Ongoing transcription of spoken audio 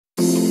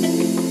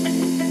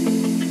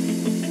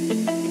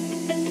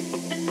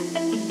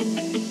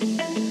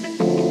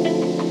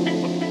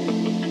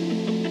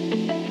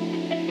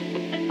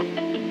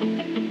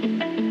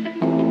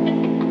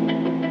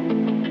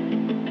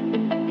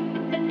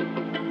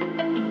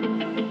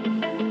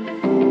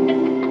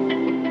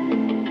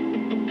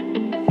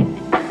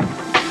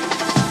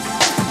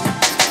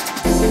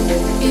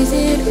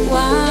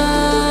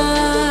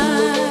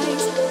wise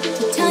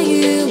to tell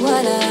you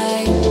what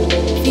I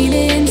feel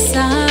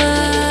inside.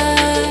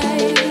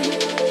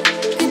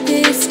 Could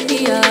this be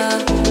our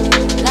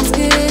last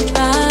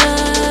goodbye?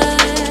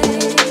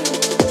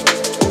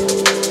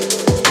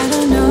 I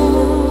don't know.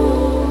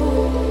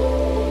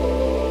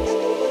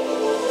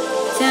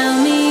 Tell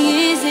me,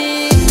 is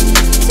it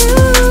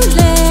too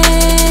late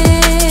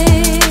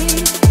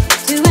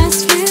to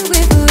ask you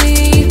if we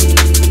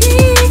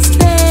need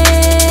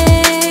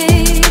space?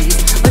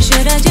 Or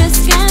should I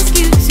just ask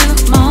you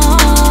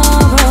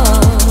tomorrow?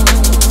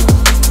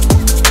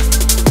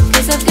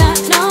 'Cause I've got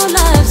no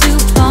love to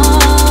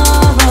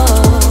borrow.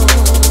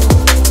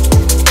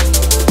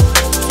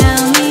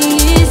 Tell me,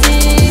 is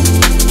it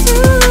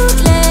too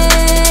late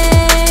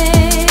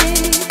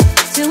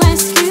to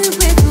ask you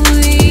if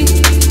we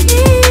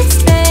need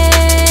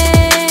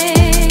space?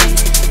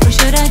 Or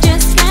should I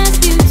just ask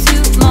you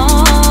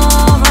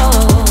tomorrow?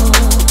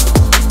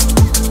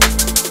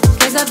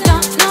 'Cause I've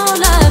got no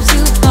love to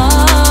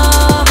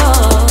borrow.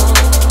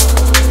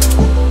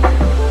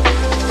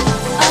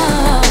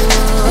 Oh.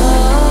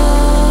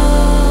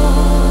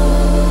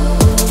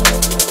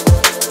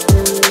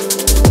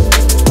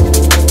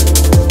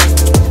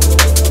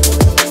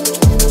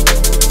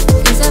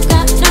 'Cause I've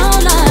got no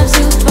love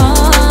to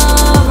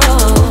borrow.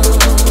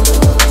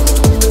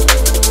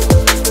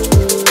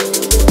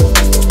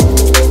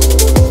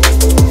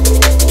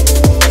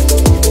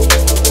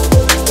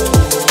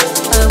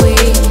 Are we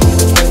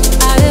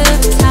out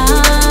of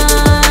time?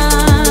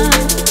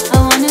 I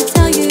wanna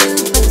tell you,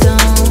 but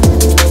don't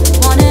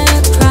wanna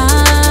cry.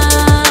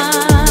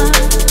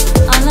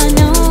 All I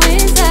know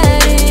is that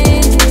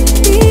it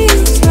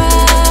feels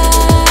right.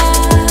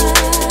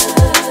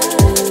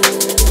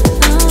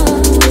 Oh.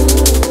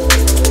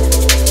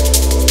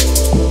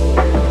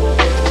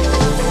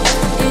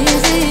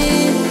 Is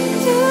it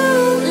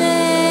too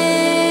late?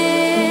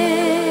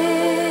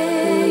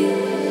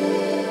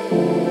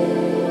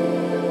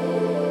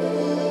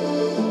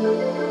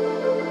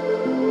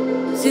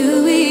 Do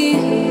we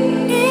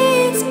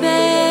need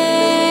space?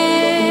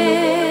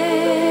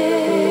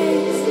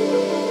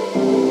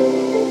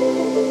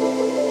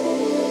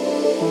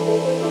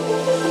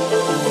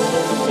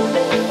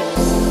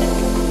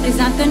 There's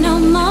not got no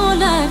more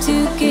love to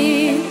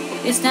give.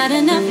 It's not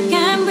enough,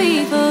 can we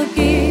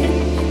forgive?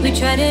 We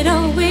tried it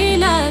all, we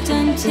loved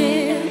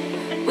until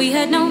we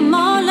had no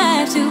more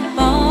left to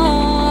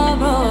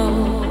borrow.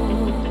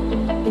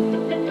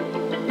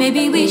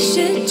 Maybe we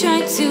should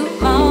try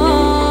tomorrow.